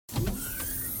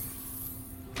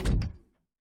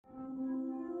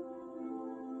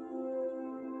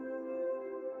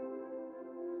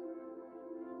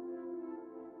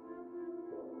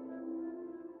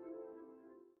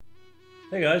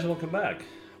Hey guys, welcome back.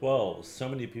 Well, so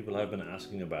many people have been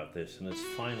asking about this, and it's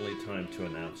finally time to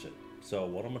announce it. So,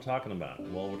 what am I talking about?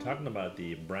 Well, we're talking about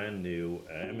the brand new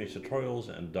MH Tutorials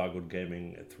and Dogwood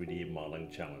Gaming 3D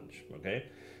Modeling Challenge, okay?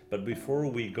 But before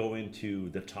we go into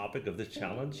the topic of this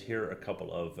challenge, here are a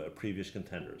couple of previous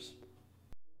contenders.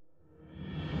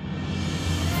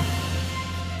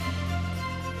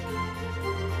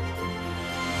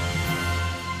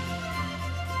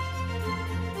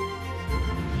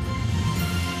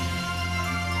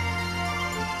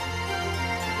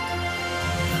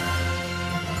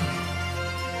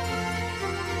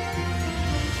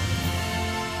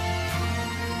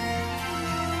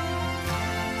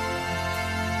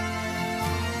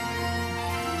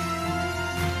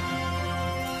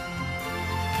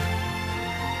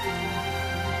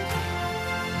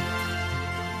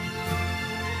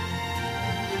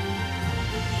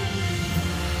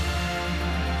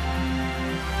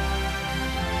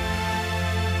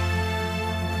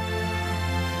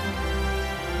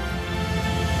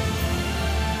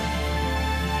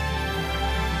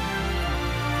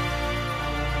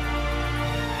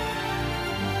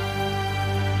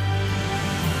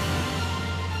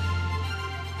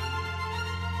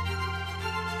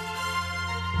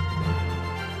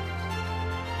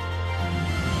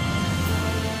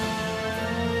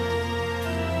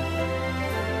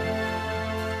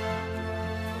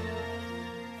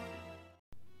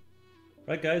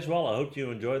 Right, guys, well, I hope you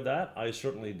enjoyed that. I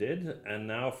certainly did. And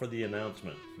now for the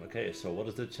announcement. Okay, so what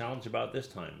is the challenge about this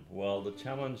time? Well, the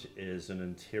challenge is an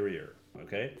interior,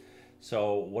 okay?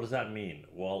 So what does that mean?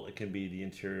 Well, it can be the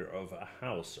interior of a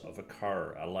house, of a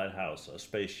car, a lighthouse, a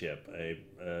spaceship,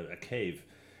 a cave,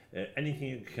 anything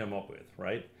you can come up with,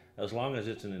 right? As long as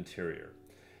it's an interior.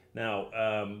 Now,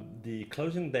 the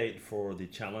closing date for the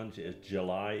challenge is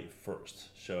July 1st.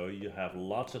 So you have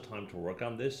lots of time to work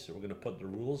on this. We're going to put the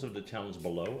rules of the challenge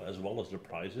below as well as the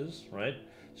prizes, right?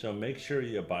 So make sure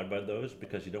you abide by those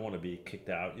because you don't want to be kicked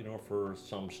out, for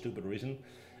some stupid reason.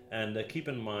 And keep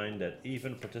in mind that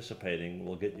even participating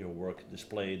will get your work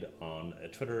displayed on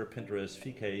Twitter, Pinterest,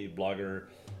 VK, Blogger,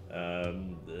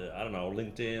 I don't know,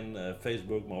 LinkedIn,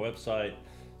 Facebook, my website.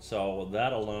 So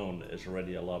that alone is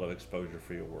already a lot of exposure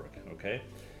for your work, okay?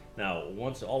 Now,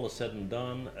 once all is said and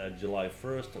done, July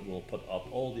 1st, we'll put up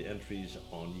all the entries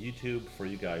on YouTube for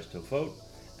you guys to vote.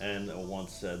 And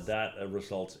once that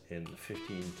results in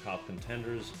 15 top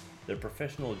contenders, the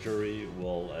professional jury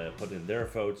will put in their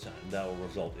votes, and that will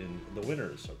result in the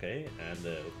winners, okay? And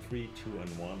 3, 2,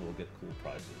 and 1 will get cool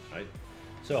prizes, right?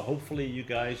 So hopefully you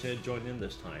guys join in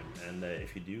this time. And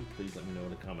if you do, please let me know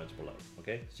in the comments below,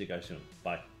 okay? See you guys soon.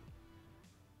 Bye.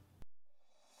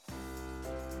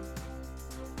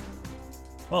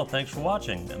 Well, thanks for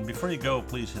watching. And before you go,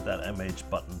 please hit that MH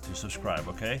button to subscribe,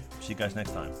 okay? See you guys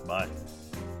next time. Bye.